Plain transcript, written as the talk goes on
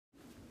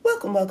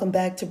Welcome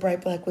back to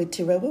Bright Black with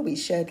Tarot, where we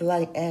shed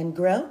light and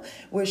grow.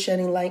 We're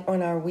shedding light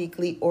on our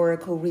weekly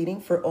oracle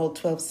reading for all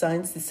 12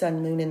 signs, the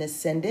sun, moon, and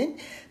ascendant.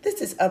 This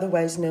is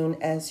otherwise known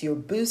as your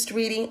boost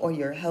reading or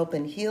your help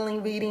and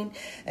healing reading.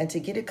 And to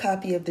get a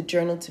copy of the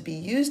journal to be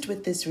used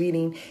with this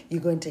reading,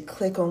 you're going to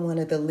click on one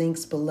of the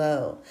links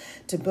below.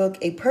 To book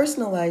a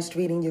personalized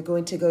reading, you're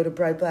going to go to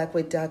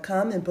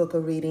brightblackwood.com and book a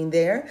reading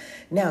there.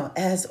 Now,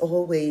 as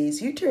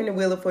always, you turn the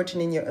wheel of fortune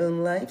in your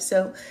own life,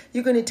 so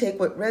you're going to take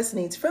what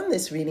resonates from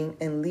this reading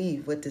and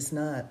leave what does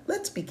not.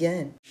 Let's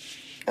begin.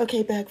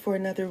 Okay, back for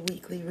another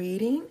weekly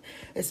reading,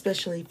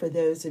 especially for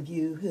those of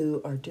you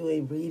who are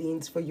doing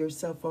readings for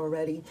yourself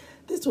already.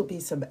 This will be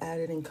some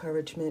added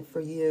encouragement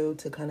for you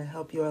to kind of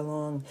help you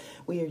along.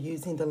 We are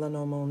using the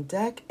Lenormand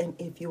deck, and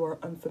if you are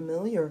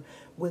unfamiliar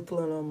with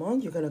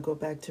Lenormand, you're going to go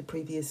back to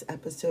previous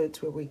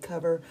episodes where we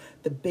cover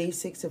the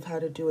basics of how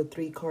to do a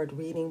 3-card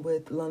reading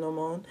with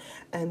Lenormand,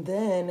 and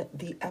then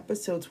the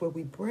episodes where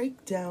we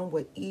break down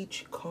what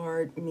each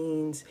card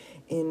means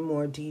in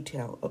more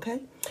detail,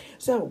 okay?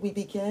 So we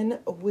begin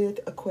with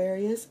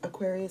Aquarius.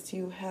 Aquarius,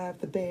 you have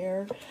the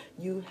bear,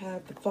 you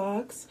have the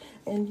fox,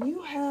 and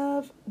you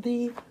have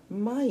the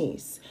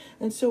mice.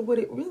 And so what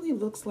it really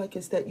looks like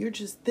is that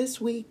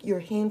this week you're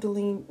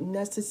handling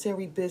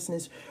necessary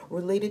business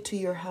related to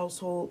your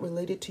household,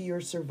 related to your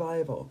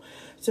survival.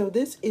 So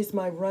this is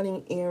my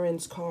running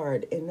errands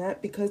card, and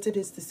that, because it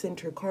is the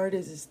center card,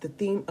 is the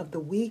theme of the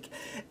week.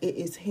 It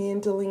is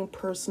handling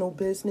personal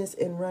business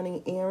and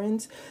running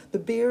errands. The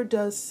bear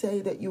does say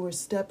that you are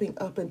stepping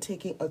up and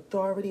taking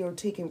authority or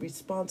taking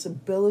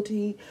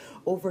responsibility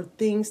over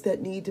things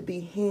that need to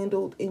be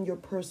handled in your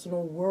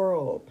personal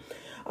world.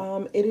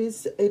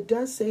 It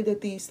does say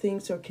that these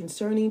things are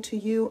concerning to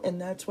you,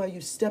 and that's why you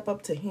step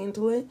up to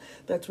handle it.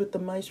 That's what the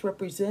mice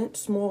represent.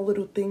 Small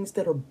little things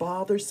that are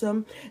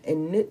bothersome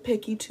and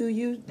nitpicky to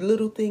you,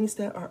 little things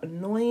that are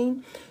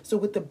annoying. So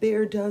what the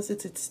bear does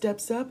is it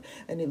steps up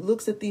and it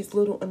looks at these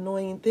little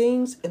annoying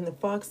things, and the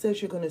fox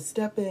says you're going to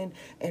step in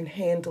and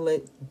handle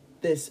it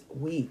this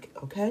week,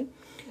 okay?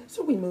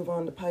 So we move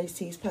on to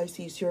Pisces.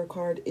 Pisces, your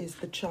card is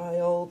the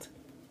child,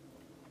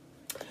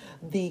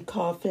 the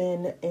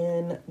coffin,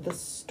 and the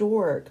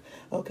stork.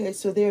 Okay,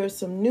 so there are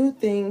some new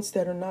things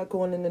that are not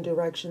going in the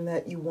direction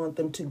that you want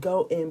them to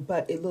go in,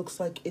 but it looks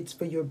like it's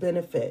for your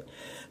benefit.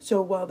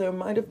 So while there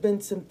might have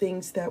been some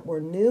things that were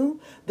new,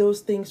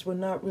 those things were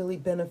not really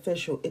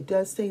beneficial. It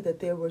does say that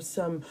there were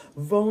some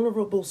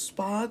vulnerable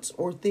spots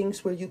or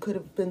things where you could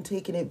have been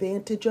taken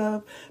advantage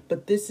of,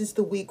 but this is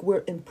the week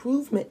where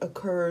improvement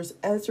occurs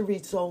as a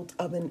result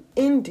of an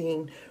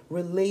ending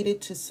related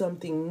to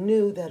something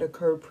new that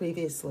occurred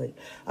previously.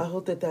 I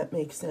hope that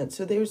makes sense.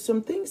 So there's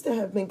some things that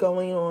have been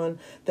going on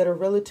that are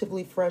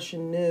relatively fresh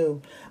and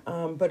new,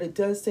 but it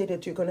does say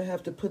that you're going to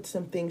have to put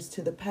some things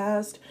to the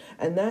past,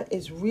 and that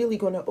is really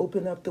going to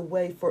open up the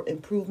way for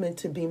improvement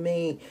to be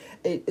made.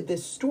 The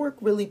stork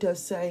really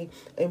does say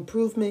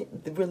improvement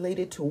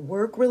related to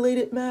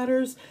work-related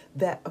matters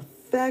that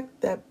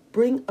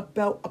bring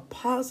about a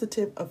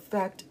positive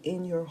effect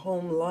in your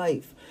home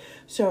life.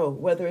 So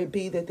whether it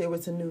be that there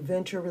was a new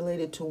venture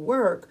related to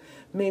work,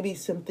 maybe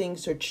some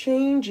things are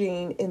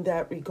changing in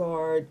that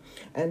regard,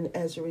 and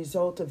as a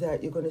result of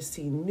that, you're going to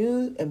see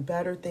new and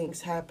better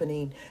things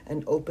happening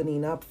and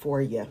opening up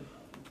for you.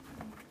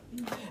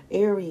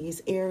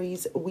 Aries,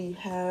 we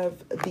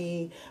have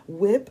the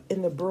whip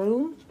and the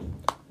broom,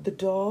 the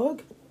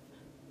dog,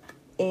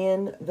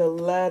 and the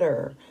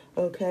letter.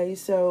 Okay,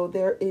 so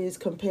there is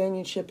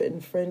companionship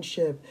and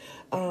friendship,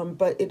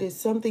 but it is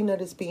something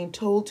that is being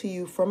told to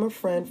you from a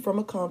friend, from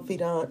a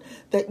confidant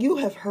that you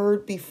have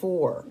heard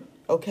before.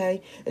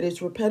 Okay, it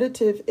is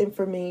repetitive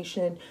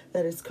information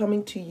that is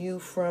coming to you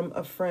from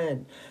a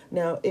friend.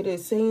 Now, it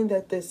is saying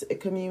that this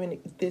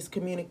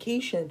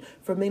communication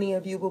for many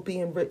of you will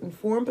be in written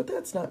form, but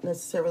that's not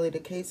necessarily the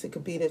case. It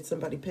could be that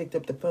somebody picked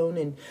up the phone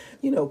and,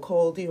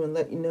 called you and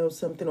let you know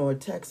something, or a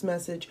text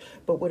message.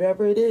 But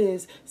whatever it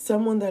is,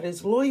 someone that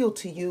is loyal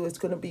to you is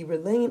going to be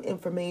relaying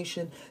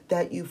information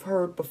that you've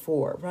heard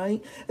before,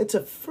 right? It's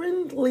a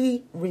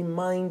friendly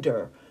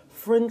reminder.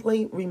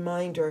 Friendly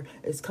reminder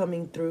is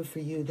coming through for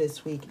you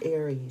this week,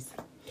 Aries.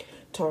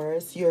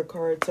 Taurus, your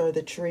cards are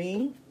the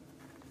tree,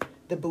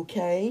 the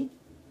bouquet,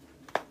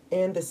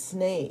 and the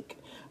snake.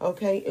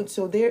 Okay, and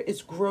so there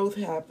is growth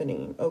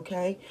happening,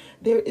 okay?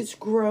 There is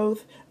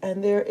growth,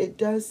 and it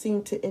does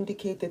seem to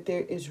indicate that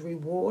there is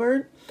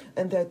reward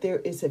and that there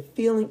is a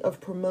feeling of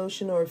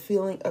promotion or a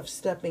feeling of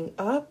stepping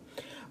up.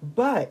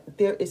 But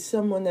there is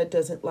someone that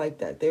doesn't like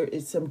that. There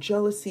is some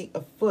jealousy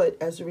afoot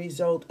as a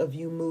result of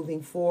you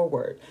moving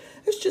forward.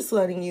 It's just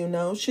letting you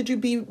know. Should you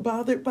be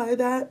bothered by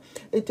that?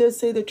 It does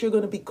say that you're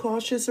going to be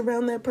cautious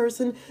around that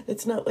person.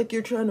 It's not like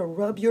you're trying to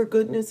rub your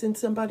goodness in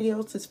somebody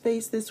else's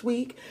face this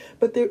week,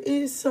 but there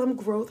is some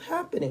growth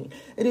happening.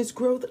 It is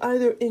growth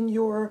either in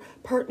your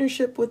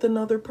partnership with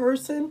another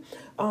person,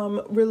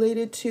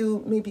 related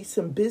to maybe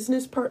some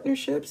business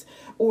partnerships,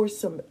 or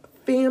some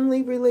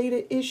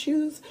family-related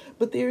issues,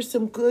 but there's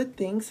some good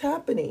things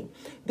happening.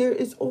 There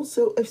is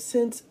also a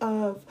sense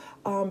of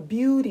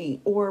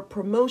beauty or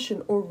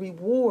promotion or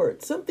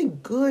reward. Something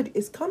good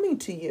is coming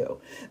to you.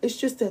 It's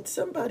just that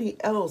somebody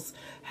else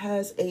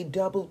has a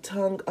double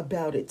tongue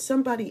about it.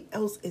 Somebody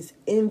else is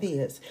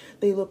envious.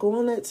 They look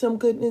on at some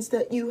goodness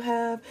that you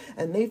have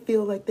and they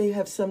feel like they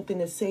have something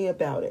to say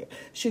about it.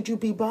 Should you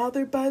be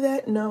bothered by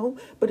that? No,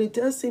 but it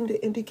does seem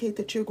to indicate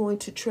that you're going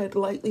to tread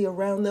lightly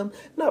around them,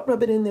 not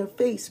rub it in their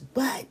face,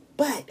 but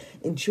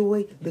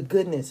enjoy the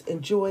goodness,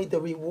 enjoy the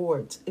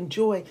rewards,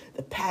 enjoy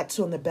the pats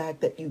on the back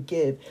that you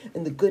give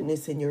and the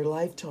goodness in your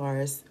life,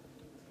 Taurus.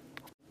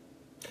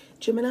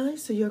 Gemini,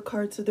 so your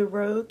cards of the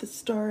road, the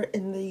star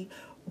and the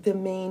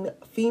main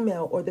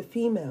female or the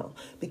female,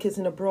 because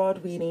in a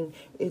broad reading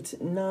it's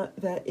not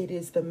that it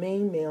is the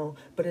main male,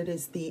 but it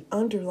is the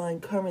underlying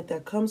current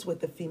that comes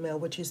with the female,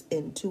 which is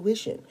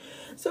intuition.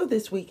 So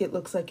this week it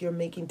looks like you're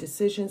making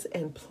decisions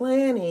and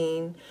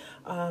planning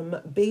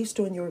based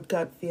on your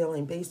gut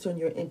feeling, based on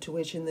your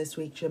intuition this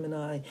week,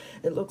 Gemini.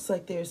 It looks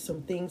like there's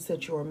some things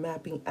that you're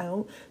mapping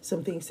out,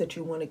 some things that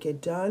you want to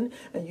get done,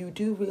 and you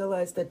do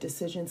realize that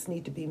decisions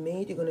need to be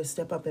made. You're going to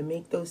step up and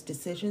make those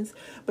decisions,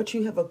 but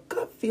you have a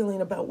gut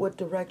feeling about what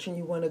direction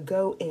you want to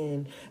go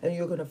in, and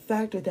you're going to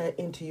factor that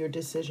into your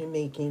decision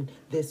making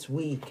this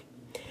week.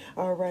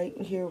 All right,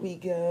 here we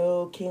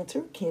go.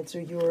 Cancer.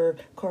 Cancer, your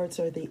cards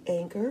are the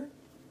anchor,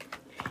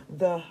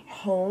 the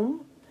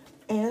home,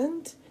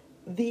 and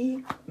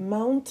the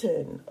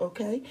mountain.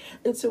 Okay,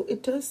 and so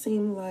it does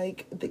seem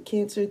like the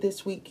Cancer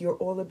this week, you're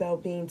all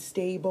about being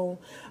stable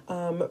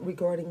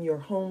regarding your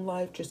home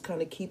life, just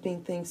kind of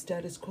keeping things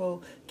status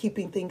quo,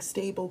 keeping things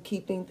stable,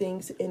 keeping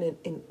things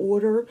in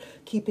order,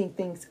 keeping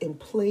things in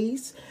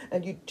place.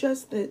 And you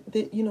just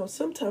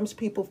sometimes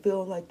people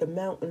feel like the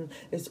mountain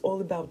is all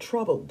about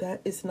trouble.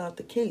 That is not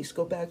the case.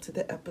 Go back to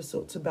the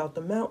episodes about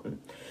the mountain.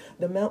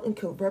 The mountain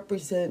could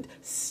represent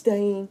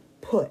staying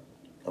put.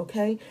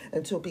 Okay,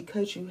 and so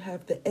because you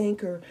have the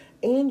anchor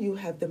and you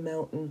have the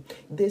mountain,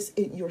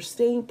 your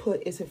staying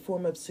put is a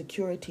form of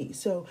security.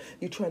 So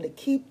you're trying to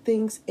keep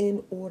things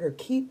in order,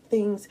 keep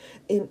things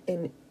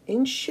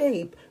in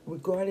shape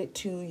regarded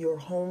to your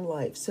home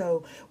life.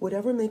 So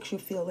whatever makes you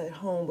feel at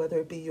home, whether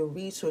it be your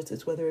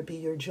resources, whether it be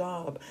your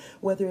job,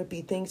 whether it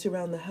be things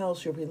around the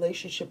house, your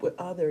relationship with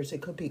others,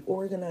 it could be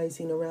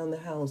organizing around the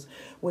house,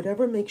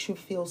 whatever makes you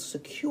feel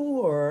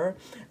secure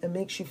and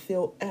makes you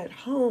feel at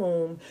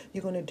home,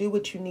 you're going to do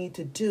what you need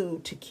to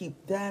do to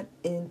keep that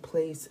in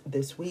place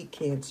this week,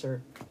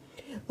 Cancer.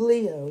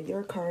 Leo,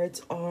 your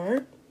cards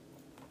are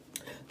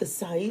the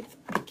Scythe,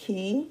 the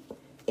Key,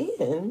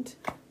 and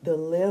the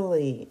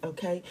Lily.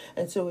 Okay,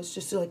 and so it's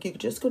just like you're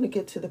just going to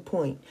get to the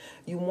point.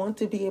 You want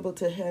to be able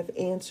to have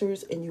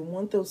answers, and you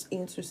want those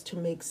answers to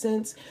make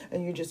sense,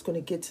 and you're just going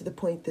to get to the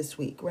point this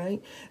week,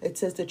 right? It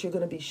says that you're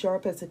going to be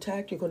sharp as a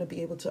tack. You're going to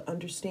be able to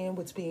understand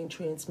what's being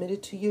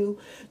transmitted to you.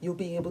 You'll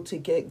be able to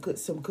get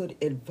some good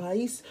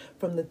advice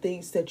from the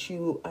things that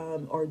you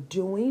are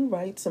doing,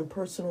 right? Some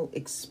personal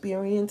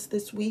experience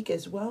this week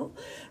as well.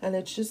 And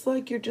it's just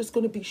like you're just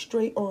going to be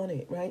straight on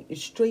it, right? You're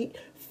straight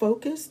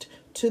focused,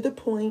 to the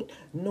point,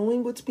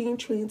 knowing what's being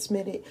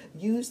transmitted.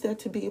 Use that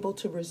to be able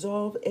to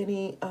resolve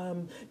any,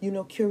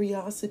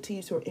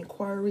 curiosities or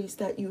inquiries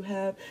that you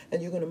have,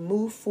 and you're going to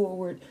move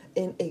forward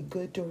in a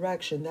good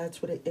direction.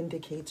 That's what it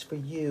indicates for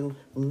you,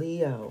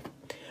 Leo.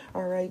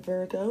 All right,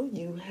 Virgo,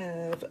 you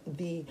have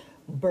the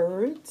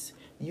birds,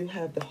 you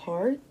have the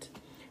heart,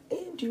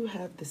 and you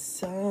have the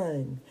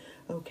sun.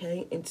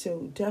 Okay, and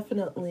so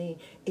definitely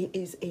it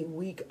is a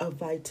week of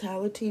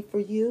vitality for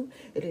you.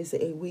 It is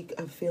a week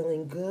of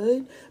feeling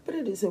good, but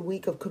it is a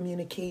week of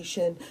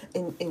communication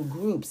in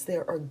groups.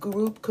 There are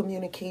group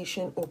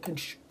communication or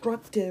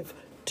constructive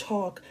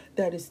talk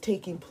that is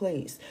taking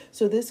place.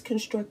 So this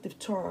constructive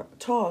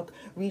talk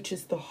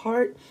reaches the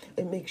heart.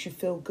 It makes you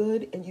feel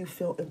good, and you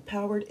feel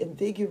empowered,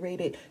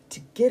 invigorated to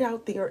get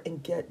out there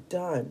and get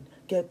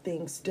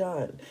things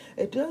done.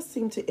 It does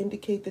seem to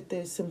indicate that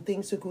there's some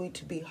things are going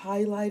to be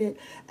highlighted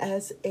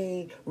as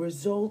a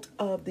result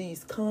of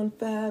these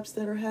confabs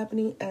that are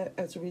happening,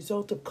 as a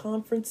result of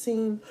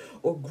conferencing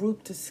or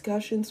group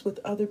discussions with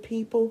other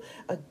people.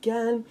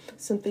 Again,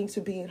 some things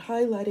are being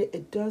highlighted.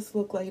 It does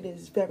look like it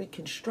is very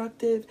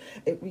constructive.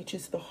 It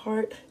reaches the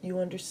heart. You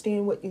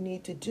understand what you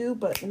need to do,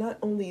 but not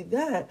only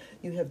that,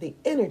 you have the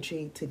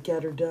energy to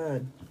get her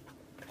done.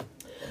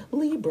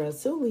 Libra.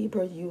 So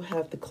Libra, you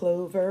have the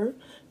clover,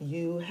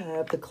 you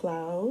have the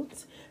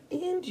clouds,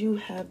 and you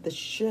have the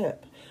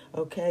ship.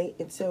 Okay,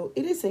 and so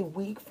it is a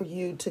week for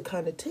you to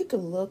kind of take a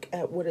look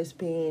at what is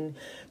being,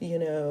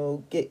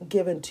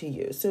 given to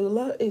you.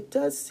 So it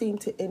does seem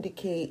to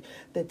indicate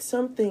that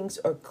some things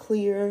are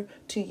clear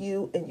to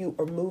you, and you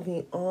are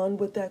moving on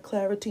with that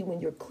clarity. When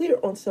you're clear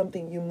on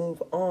something, you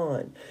move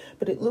on.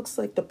 But it looks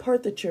like the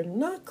part that you're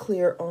not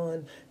clear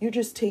on, you're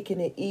just taking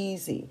it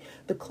easy.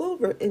 The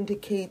clover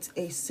indicates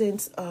a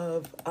sense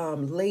of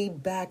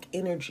laid back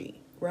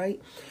energy. right?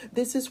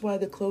 This is why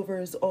the clover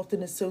is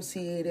often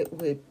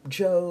associated with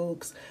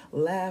jokes,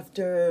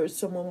 laughter,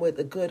 someone with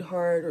a good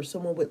heart, or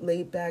someone with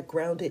laid back,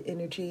 grounded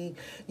energy.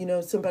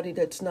 Somebody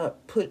that's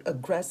not put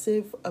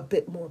aggressive, a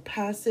bit more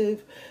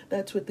passive.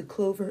 That's what the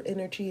clover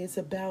energy is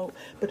about.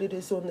 But it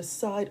is on the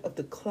side of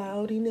the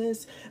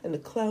cloudiness, and the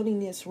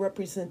cloudiness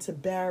represents a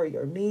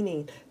barrier,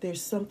 meaning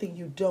there's something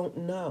you don't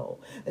know.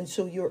 And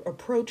so your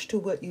approach to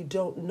what you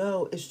don't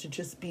know is to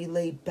just be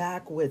laid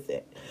back with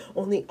it.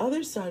 On the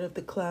other side of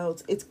the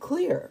clouds, it's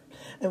clear.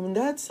 And on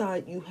that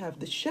side, you have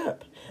the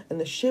ship. And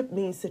the ship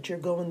means that you're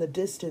going the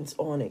distance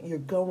on it. You're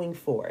going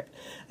for it.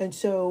 And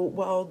so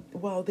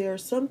while there are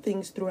some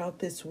things throughout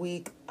this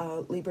week,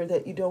 Libra,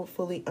 that you don't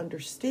fully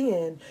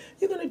understand,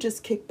 you're going to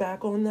just kick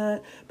back on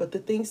that. But the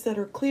things that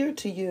are clear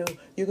to you,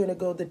 you're going to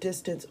go the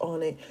distance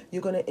on it.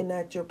 You're going to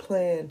enact your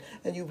plan.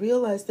 And you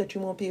realize that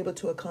you won't be able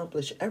to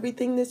accomplish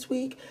everything this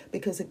week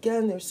because,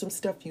 again, there's some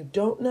stuff you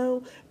don't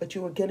know, but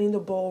you are getting the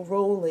ball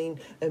rolling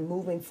and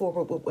moving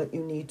forward with what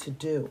you need to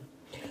do.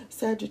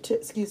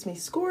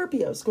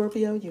 Scorpio.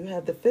 Scorpio, you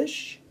have the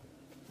fish.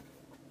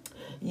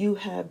 You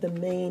have the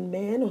main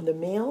man, or the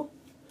male,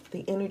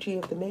 the energy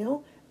of the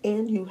male,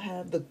 and you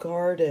have the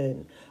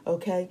garden,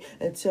 okay?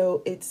 And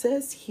so it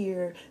says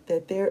here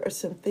that there are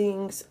some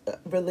things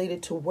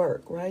related to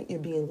work, right? You're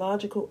being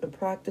logical and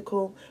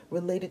practical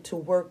related to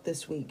work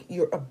this week.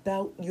 You're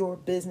about your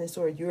business,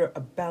 or you're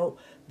about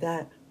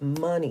that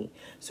money.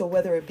 So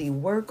whether it be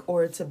work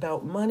or it's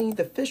about money,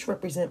 the fish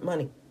represent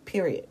money.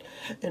 Period.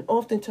 And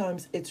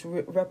oftentimes it's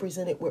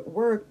represented with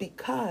work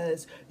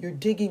because you're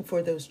digging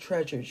for those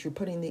treasures. You're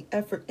putting the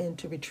effort in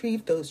to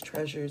retrieve those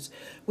treasures,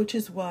 which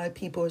is why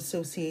people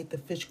associate the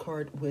fish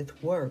card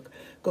with work.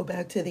 Go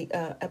back to the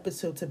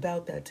episodes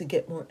about that to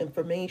get more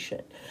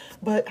information.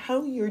 But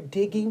how you're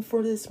digging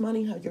for this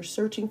money, how you're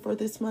searching for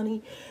this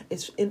money,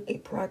 is in a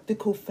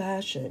practical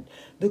fashion.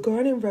 The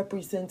garden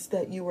represents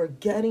that you are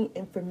getting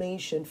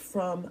information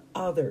from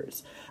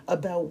others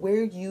about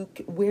where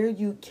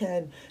you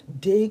can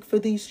dig for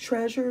these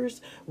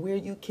treasures, where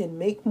you can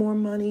make more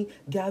money,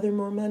 gather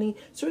more money.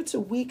 So it's a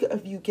week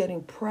of you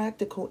getting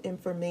practical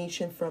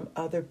information from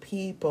other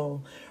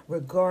people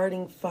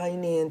regarding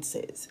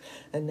finances.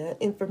 And that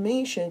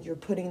information, you're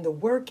putting the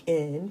work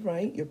in,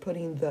 right? You're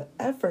putting the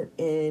effort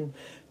in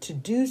to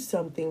do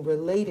something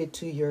related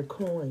to your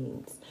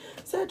coins.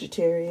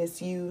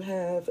 Sagittarius, you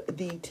have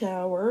the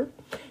Tower,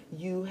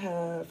 you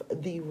have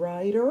the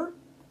Rider,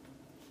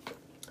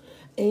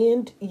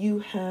 and you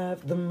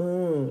have the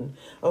Moon,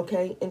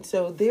 okay? And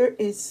so there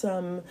is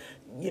some,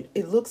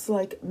 it looks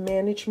like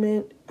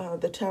management.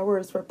 The Tower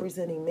is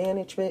representing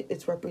management.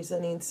 It's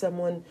representing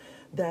someone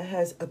that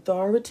has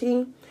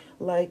authority,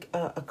 like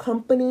a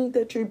company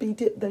that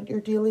you're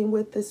dealing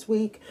with this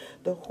week.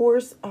 The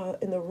horse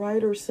and the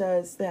rider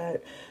says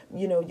that,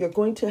 you're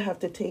going to have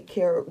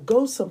to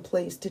go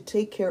someplace to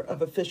take care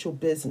of official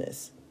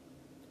business.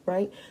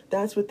 Right?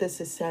 That's what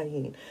this is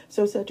saying.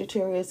 So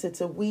Sagittarius,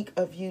 it's a week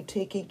of you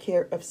taking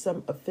care of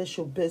some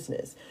official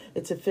business.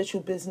 It's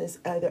official business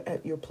either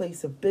at your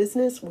place of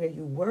business where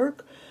you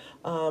work,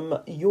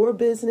 your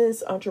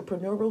business,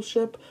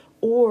 entrepreneurship,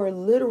 or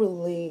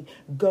literally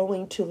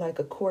going to like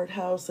a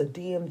courthouse, a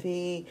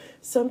DMV,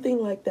 something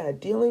like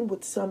that, dealing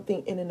with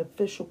something in an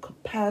official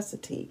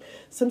capacity,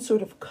 some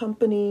sort of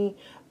company,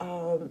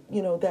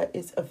 that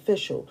is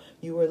official.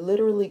 You are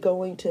literally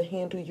going to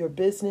handle your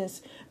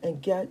business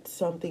and get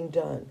something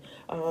done.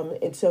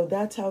 And so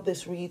that's how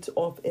this reads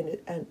off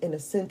in a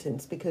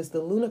sentence, because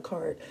the Luna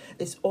card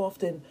is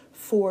often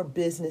for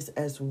business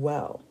as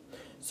well.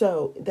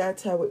 So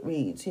that's how it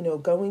reads,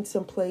 going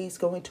someplace,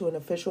 going to an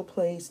official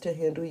place to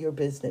handle your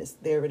business.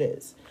 There it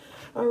is.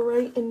 All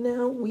right, and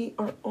now we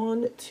are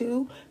on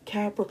to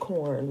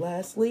Capricorn.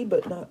 Lastly,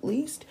 but not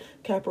least,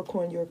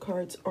 Capricorn, your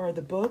cards are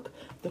the Book,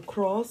 the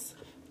Cross,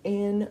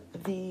 and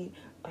the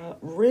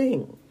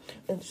Ring.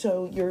 And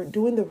so you're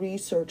doing the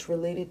research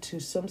related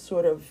to some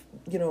sort of,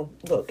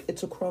 look,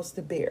 it's across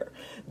the bear.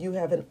 You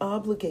have an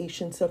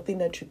obligation, something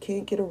that you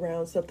can't get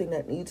around, something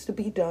that needs to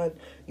be done.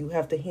 You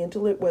have to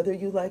handle it whether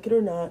you like it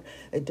or not.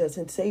 It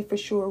doesn't say for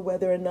sure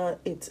whether or not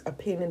it's a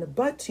pain in the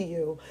butt to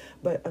you,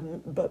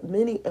 but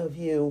many of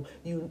you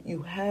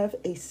have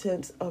a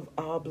sense of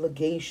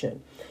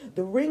obligation.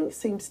 The ring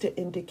seems to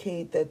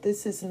indicate that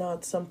this is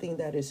not something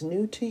that is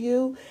new to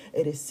you.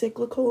 It is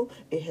cyclical.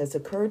 It has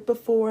occurred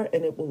before,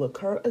 and it will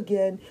occur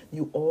again.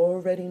 You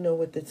already know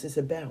what this is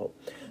about.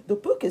 The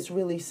book is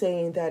really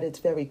saying that it's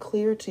very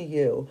clear to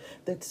you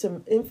that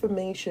some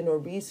information or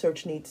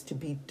research needs to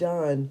be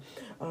done,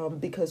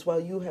 because while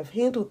you have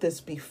handled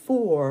this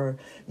before,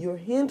 your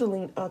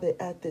handling of it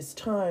at this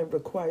time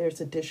requires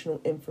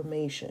additional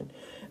information.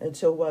 And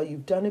so while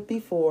you've done it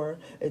before,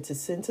 it's a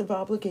sense of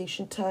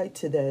obligation tied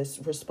to this,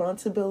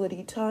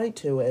 responsibility tied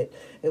to it.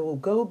 It will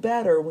go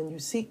better when you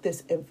seek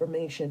this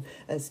information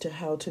as to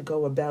how to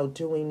go about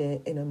doing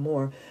it in a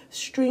more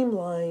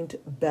streamlined,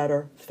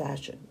 better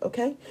fashion.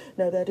 Okay?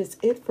 Now that is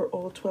it for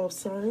all 12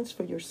 signs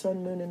for your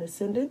sun, moon, and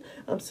ascendant.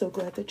 I'm so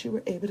glad that you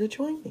were able to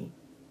join me.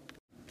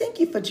 Thank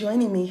you for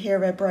joining me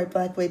here at Bright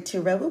Black with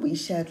Tarot, where we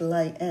shed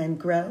light and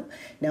grow.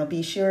 Now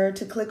be sure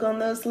to click on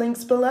those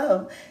links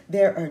below.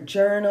 There are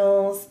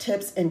journals,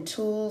 tips, and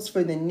tools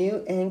for the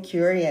new and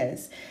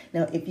curious.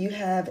 Now, if you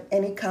have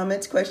any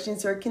comments,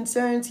 questions, or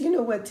concerns, you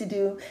know what to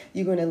do.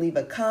 You're going to leave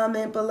a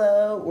comment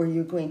below, or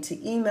you're going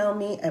to email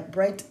me at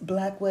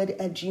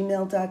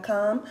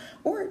brightblackwood@gmail.com,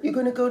 or you're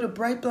going to go to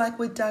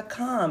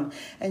brightblackwood.com,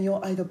 and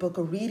you'll either book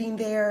a reading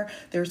there.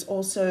 There's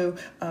also,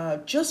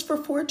 just for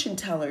fortune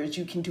tellers,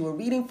 you can do a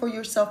reading for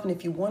yourself, and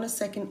if you want a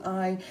second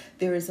eye,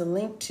 there is a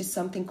link to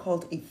something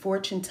called a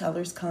fortune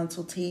teller's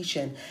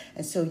consultation,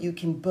 and so you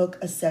can book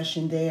a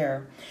session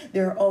there.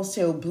 There are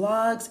also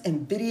blogs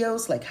and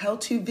videos, like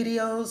how-to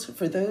videos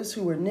for those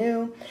who are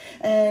new,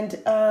 and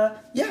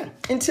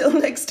until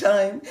next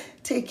time,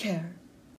 take care.